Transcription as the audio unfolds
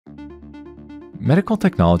medical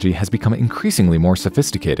technology has become increasingly more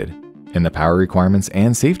sophisticated, and the power requirements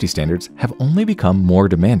and safety standards have only become more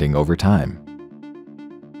demanding over time.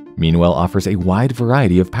 Meanwell offers a wide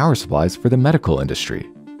variety of power supplies for the medical industry,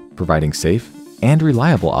 providing safe and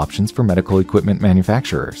reliable options for medical equipment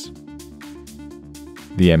manufacturers.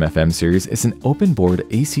 The MFM series is an open-board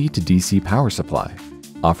AC to DC power supply,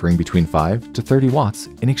 offering between 5 to 30 watts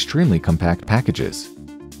in extremely compact packages.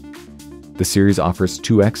 The series offers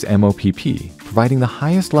 2x MOPP, providing the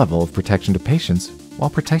highest level of protection to patients while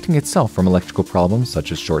protecting itself from electrical problems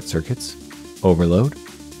such as short circuits, overload,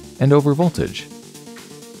 and overvoltage.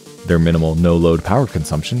 Their minimal no-load power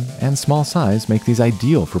consumption and small size make these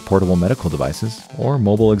ideal for portable medical devices or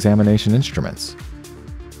mobile examination instruments.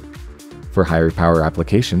 For higher power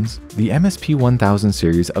applications, the MSP1000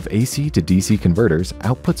 series of AC to DC converters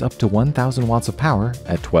outputs up to 1000 watts of power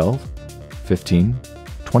at 12, 15,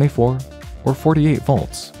 24, or 48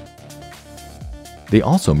 volts. They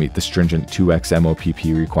also meet the stringent 2x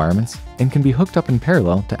MOPP requirements and can be hooked up in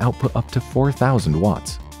parallel to output up to 4000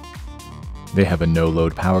 watts. They have a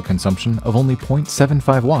no-load power consumption of only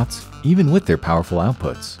 0.75 watts even with their powerful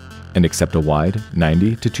outputs, and accept a wide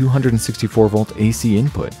 90 to 264 volt AC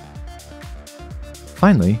input.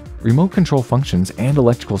 Finally, remote control functions and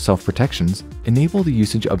electrical self-protections enable the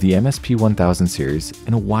usage of the MSP1000 series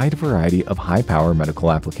in a wide variety of high-power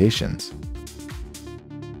medical applications.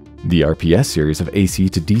 The RPS series of AC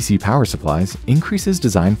to DC power supplies increases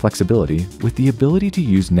design flexibility with the ability to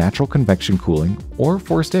use natural convection cooling or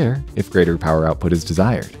forced air if greater power output is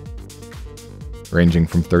desired. Ranging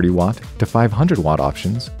from 30 watt to 500 watt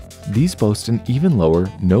options, these boast an even lower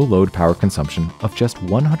no-load power consumption of just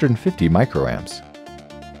 150 microamps.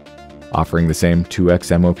 Offering the same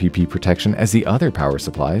 2x MOPP protection as the other power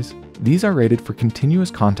supplies, these are rated for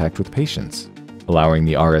continuous contact with patients, allowing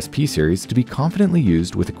the RSP series to be confidently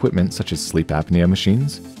used with equipment such as sleep apnea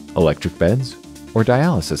machines, electric beds, or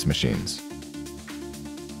dialysis machines.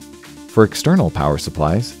 For external power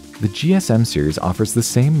supplies, the GSM series offers the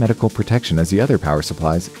same medical protection as the other power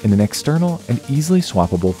supplies in an external and easily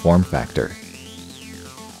swappable form factor.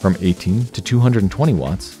 From 18 to 220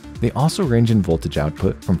 watts, they also range in voltage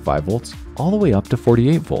output from 5 volts all the way up to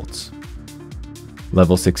 48 volts.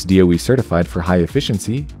 Level 6 DOE certified for high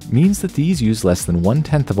efficiency means that these use less than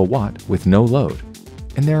 1/10 of a watt with no load,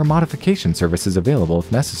 and there are modification services available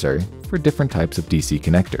if necessary for different types of DC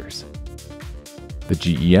connectors. The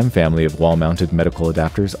GEM family of wall-mounted medical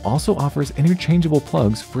adapters also offers interchangeable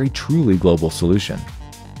plugs for a truly global solution.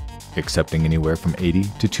 Accepting anywhere from 80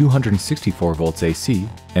 to 264 volts AC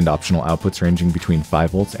and optional outputs ranging between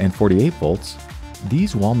 5 volts and 48 volts,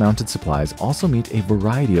 these wall-mounted supplies also meet a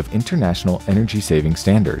variety of international energy-saving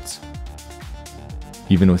standards.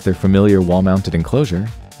 Even with their familiar wall-mounted enclosure,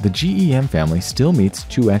 the GEM family still meets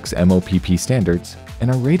 2x MOPP standards and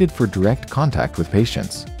are rated for direct contact with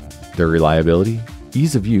patients. Their reliability,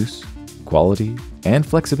 ease of use, quality, and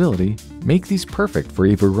flexibility make these perfect for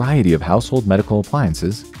a variety of household medical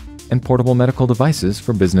appliances and portable medical devices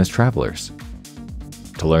for business travelers.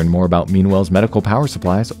 To learn more about Meanwell's medical power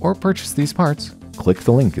supplies or purchase these parts, click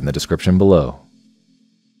the link in the description below.